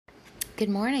Good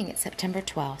morning, it's September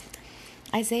 12th.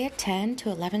 Isaiah 10 to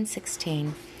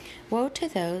 11:16. Woe to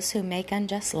those who make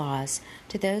unjust laws,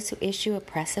 to those who issue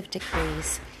oppressive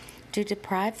decrees, to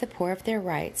deprive the poor of their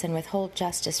rights and withhold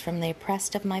justice from the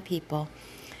oppressed of my people,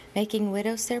 making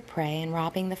widows their prey and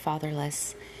robbing the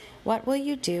fatherless. What will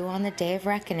you do on the day of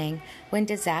reckoning when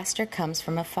disaster comes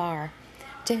from afar?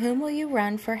 To whom will you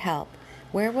run for help?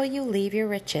 Where will you leave your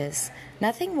riches?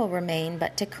 Nothing will remain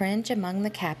but to cringe among the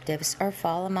captives or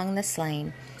fall among the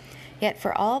slain. Yet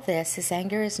for all this his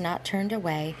anger is not turned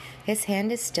away, his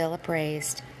hand is still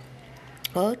upraised.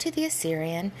 Woe to the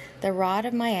Assyrian, the rod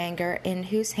of my anger, in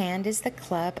whose hand is the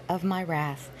club of my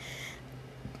wrath.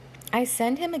 I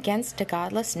send him against a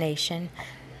godless nation.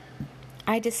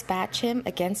 I dispatch him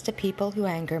against a people who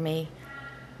anger me,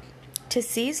 to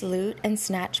seize loot and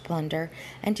snatch plunder,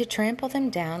 and to trample them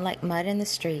down like mud in the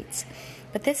streets.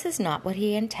 But this is not what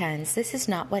he intends. This is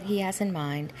not what he has in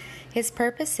mind. His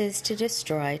purpose is to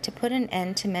destroy, to put an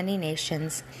end to many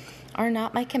nations. Are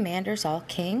not my commanders all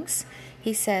kings?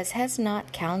 He says, has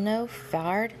not Calno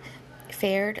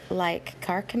fared like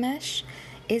Carchemish?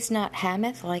 Is not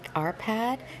Hamath like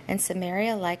Arpad, and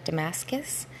Samaria like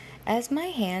Damascus? As my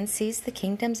hand sees the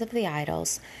kingdoms of the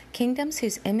idols, kingdoms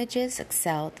whose images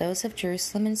excel those of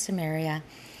Jerusalem and Samaria,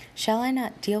 shall I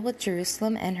not deal with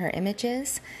Jerusalem and her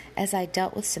images, as I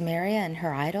dealt with Samaria and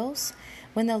her idols?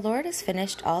 When the Lord has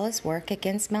finished all his work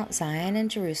against Mount Zion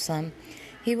and Jerusalem,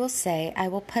 he will say, I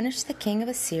will punish the king of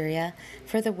Assyria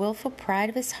for the willful pride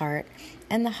of his heart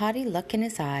and the haughty look in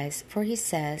his eyes, for he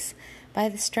says, by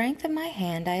the strength of my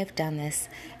hand I have done this,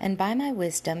 and by my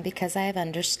wisdom, because I have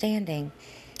understanding.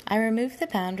 I removed the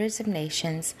boundaries of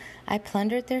nations, I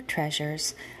plundered their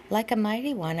treasures. Like a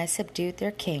mighty one I subdued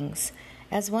their kings.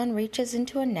 As one reaches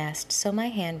into a nest, so my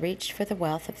hand reached for the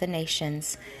wealth of the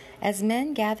nations. As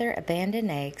men gather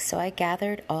abandoned eggs, so I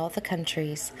gathered all the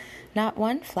countries. Not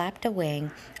one flapped a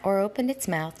wing, or opened its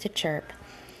mouth to chirp.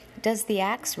 Does the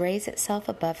axe raise itself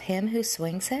above him who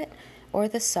swings it, or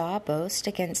the saw boast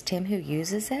against him who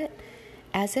uses it?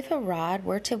 As if a rod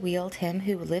were to wield him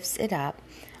who lifts it up,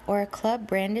 or a club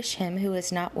brandish him who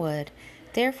is not wood.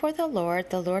 Therefore the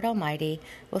Lord Almighty,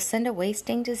 will send a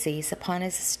wasting disease upon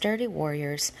his sturdy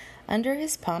warriors. Under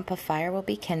his pomp a fire will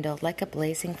be kindled like a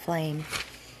blazing flame.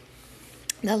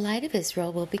 The light of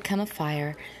Israel will become a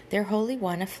fire, their Holy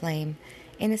One a flame.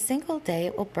 In a single day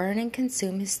it will burn and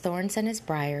consume his thorns and his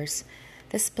briars.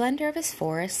 The splendor of his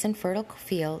forests and fertile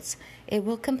fields it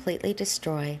will completely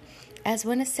destroy, as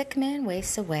when a sick man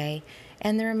wastes away,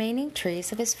 and the remaining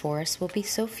trees of his forest will be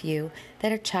so few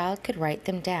that a child could write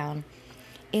them down.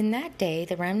 In that day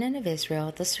the remnant of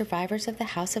Israel, the survivors of the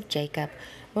house of Jacob,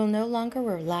 will no longer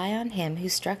rely on him who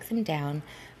struck them down,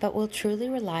 but will truly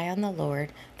rely on the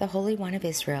Lord, the Holy One of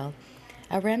Israel.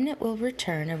 A remnant will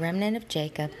return, a remnant of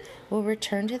Jacob will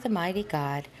return to the mighty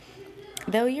God.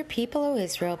 Though your people, O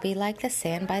Israel, be like the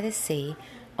sand by the sea,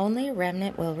 only a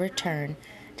remnant will return.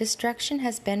 Destruction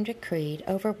has been decreed,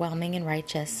 overwhelming and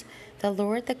righteous. The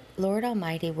Lord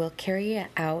Almighty will carry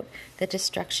out the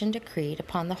destruction decreed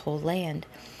upon the whole land.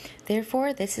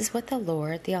 Therefore, this is what the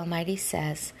Lord, the Almighty,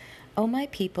 says. O my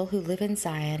people who live in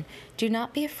Zion, do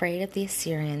not be afraid of the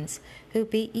Assyrians, who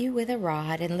beat you with a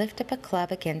rod and lift up a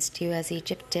club against you as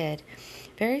Egypt did.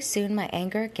 Very soon my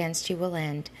anger against you will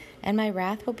end, and my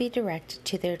wrath will be directed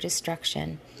to their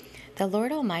destruction. The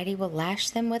Lord Almighty will lash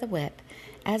them with a whip,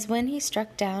 as when he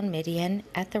struck down Midian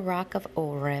at the rock of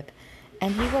Oreb,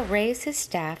 and he will raise his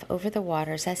staff over the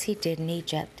waters as he did in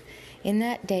Egypt. In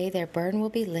that day their burden will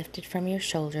be lifted from your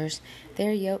shoulders,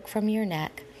 their yoke from your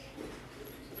neck.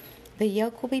 The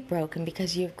yoke will be broken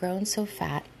because you have grown so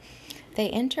fat. They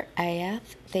enter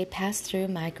Aiath, they pass through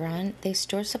Migron, they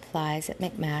store supplies at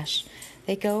Michmash.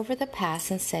 They go over the pass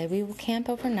and say, we will camp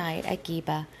overnight at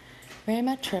Geba.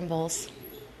 Ramah trembles.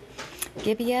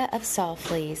 Gibeah of Saul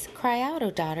flees. Cry out,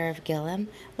 O daughter of Gillim.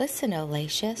 Listen, O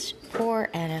Lachish. Poor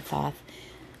Anathoth.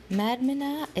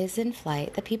 Madmenah is in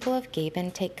flight. The people of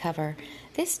Gaban take cover.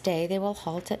 This day they will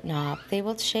halt at Nob. They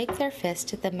will shake their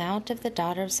fist at the mount of the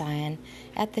daughter of Zion,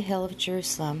 at the hill of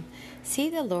Jerusalem. See,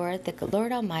 the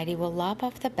Lord Almighty will lop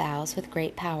off the boughs with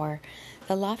great power.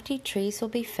 The lofty trees will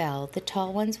be felled, the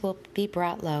tall ones will be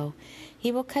brought low.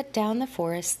 He will cut down the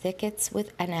forest thickets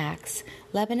with an axe.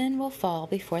 Lebanon will fall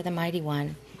before the mighty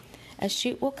one. A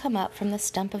shoot will come up from the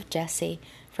stump of Jesse.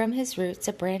 From his roots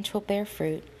a branch will bear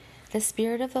fruit. The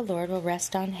Spirit of the Lord will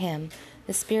rest on him,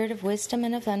 the Spirit of wisdom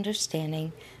and of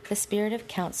understanding, the Spirit of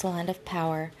counsel and of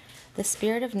power, the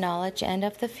Spirit of knowledge and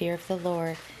of the fear of the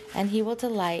Lord, and he will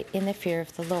delight in the fear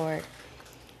of the Lord.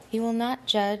 He will not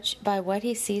judge by what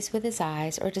he sees with his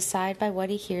eyes, or decide by what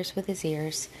he hears with his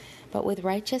ears, But with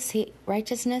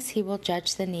righteousness he will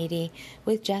judge the needy.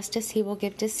 With justice he will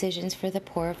give decisions for the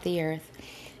poor of the earth.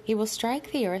 He will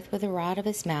strike the earth with the rod of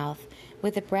his mouth.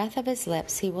 With the breath of his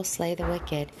lips he will slay the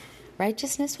wicked.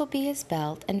 Righteousness will be his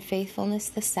belt, and faithfulness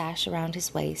the sash around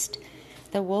his waist.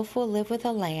 The wolf will live with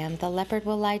the lamb. The leopard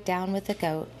will lie down with the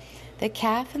goat. The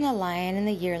calf and the lion and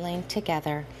the yearling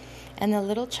together, and the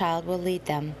little child will lead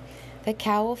them. The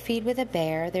cow will feed with the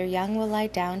bear. Their young will lie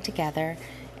down together,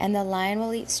 and the lion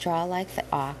will eat straw like the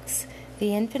ox.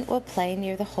 The infant will play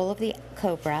near the hole of the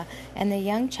cobra, and the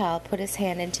young child put his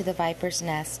hand into the viper's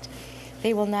nest.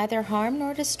 They will neither harm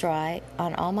nor destroy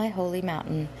on all my holy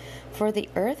mountain, for the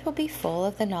earth will be full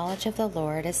of the knowledge of the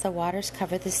Lord as the waters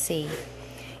cover the sea.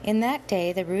 In that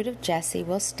day the root of Jesse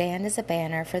will stand as a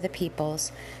banner for the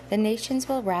peoples. The nations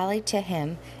will rally to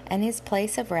him, and his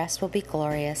place of rest will be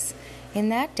glorious. In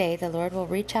that day the Lord will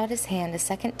reach out his hand a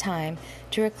second time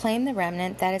to reclaim the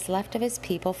remnant that is left of his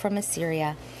people from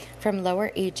Assyria, from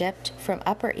Lower Egypt, from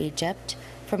Upper Egypt,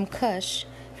 from Cush,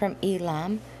 from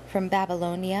Elam, from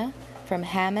Babylonia, from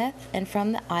Hamath, and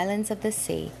from the islands of the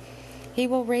sea. He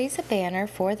will raise a banner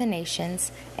for the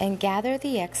nations and gather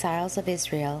the exiles of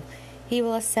Israel. He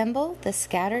will assemble the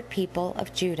scattered people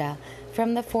of Judah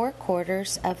from the four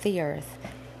quarters of the earth.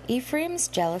 Ephraim's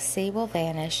jealousy will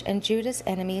vanish, and Judah's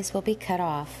enemies will be cut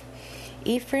off.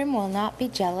 Ephraim will not be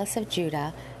jealous of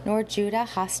Judah, nor Judah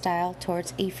hostile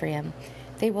towards Ephraim.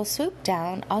 They will swoop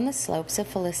down on the slopes of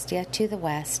Philistia to the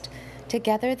west.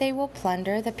 Together they will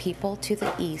plunder the people to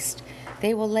the east.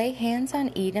 They will lay hands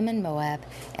on Edom and Moab,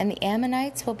 and the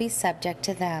Ammonites will be subject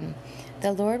to them.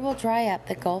 The Lord will dry up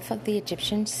the gulf of the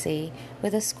Egyptian sea.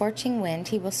 With a scorching wind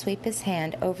he will sweep his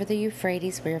hand over the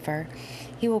Euphrates River.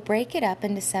 He will break it up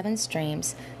into 7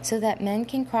 streams, so that men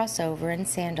can cross over in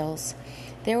sandals.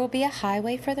 There will be a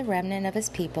highway for the remnant of his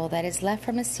people that is left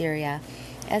from Assyria,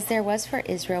 as there was for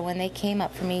Israel when they came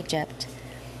up from Egypt.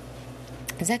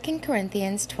 2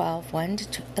 Corinthians 12,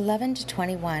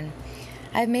 11-21.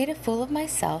 I have made a fool of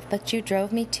myself, but you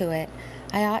drove me to it.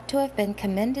 I ought to have been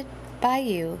commended by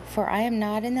you, for I am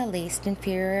not in the least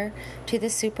inferior to the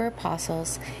super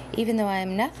apostles, even though I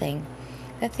am nothing.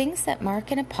 The things that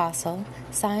mark an apostle,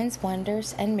 signs,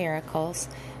 wonders, and miracles,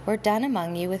 were done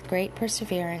among you with great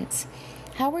perseverance.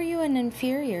 How were you an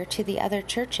inferior to the other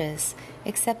churches,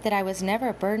 except that I was never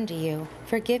a burden to you?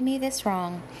 Forgive me this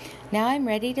wrong. Now I am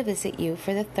ready to visit you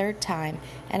for the 3rd time,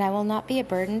 and I will not be a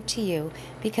burden to you,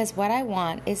 because what I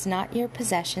want is not your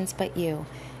possessions but you.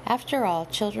 After all,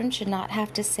 children should not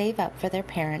have to save up for their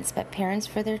parents, but parents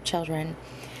for their children.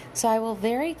 So I will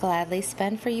very gladly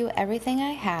spend for you everything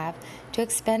I have, to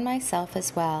expend myself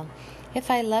as well. If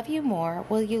I love you more,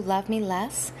 will you love me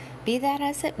less? Be that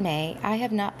as it may, I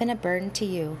have not been a burden to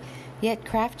you. Yet,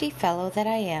 crafty fellow that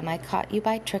I am, I caught you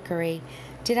by trickery.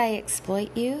 Did I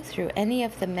exploit you through any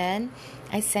of the men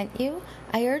I sent you?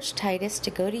 I urged Titus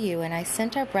to go to you, and I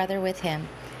sent our brother with him.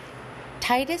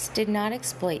 Titus did not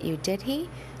exploit you, did he?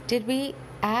 Did we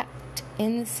not act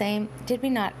in the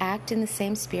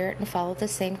same spirit and follow the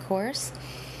same course?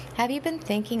 Have you been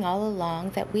thinking all along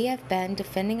that we have been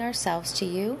defending ourselves to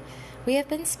you? We have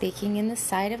been speaking in the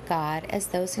sight of God as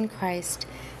those in Christ,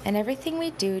 and everything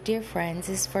we do, dear friends,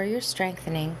 is for your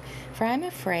strengthening. For I am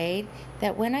afraid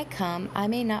that when I come, I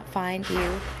may not find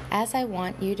you as I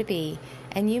want you to be,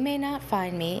 and you may not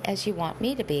find me as you want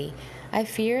me to be. I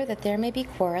fear that there may be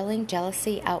quarreling,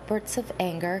 jealousy, outbursts of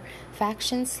anger,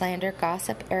 faction, slander,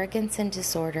 gossip, arrogance, and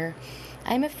disorder.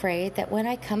 I am afraid that when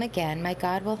I come again, my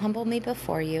God will humble me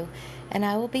before you, and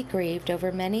I will be grieved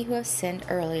over many who have sinned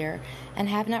earlier and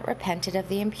have not repented of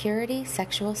the impurity,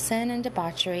 sexual sin, and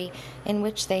debauchery in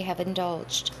which they have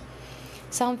indulged.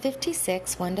 Psalm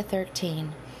 56,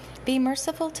 1-13. Be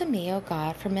merciful to me, O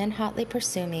God, for men hotly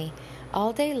pursue me.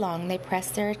 All day long they press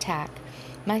their attack.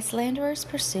 My slanderers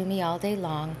pursue me all day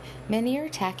long. Many are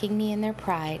attacking me in their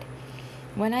pride.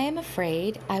 When I am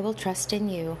afraid, I will trust in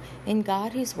you, in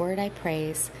God whose word I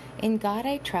praise. In God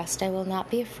I trust, I will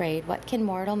not be afraid. What can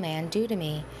mortal man do to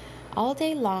me? All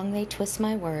day long they twist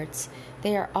my words.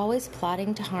 They are always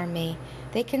plotting to harm me.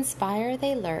 They conspire,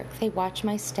 they lurk, they watch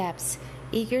my steps,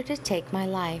 eager to take my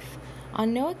life.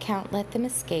 On no account let them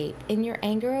escape. In your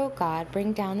anger, O God,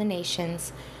 bring down the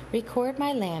nations. Record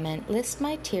my lament, list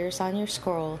my tears on your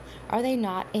scroll. Are they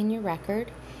not in your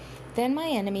record? Then my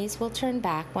enemies will turn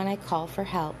back when I call for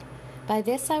help. By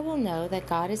this I will know that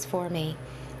God is for me.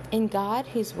 In God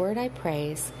whose word I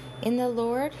praise, in the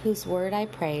Lord whose word I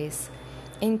praise.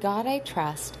 In God I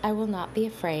trust, I will not be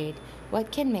afraid.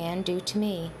 What can man do to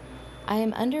me? I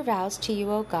am under vows to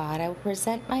you, O God. I will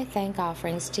present my thank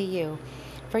offerings to you.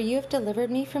 For you have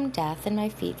delivered me from death and my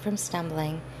feet from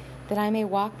stumbling. that I may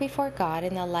walk before God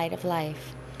in the light of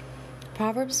life.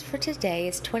 Proverbs for today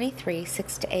is 23,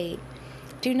 6-8.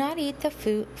 Do not eat the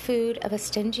food of a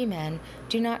stingy man.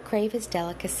 Do not crave his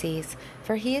delicacies,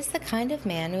 for he is the kind of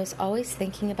man who is always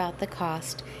thinking about the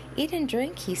cost. Eat and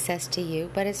drink, he says to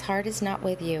you, but his heart is not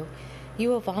with you. You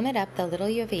will vomit up the little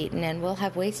you have eaten and will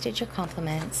have wasted your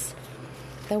compliments.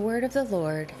 The word of the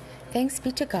Lord. Thanks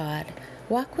be to God.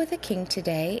 Walk with the King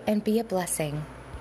today and be a blessing.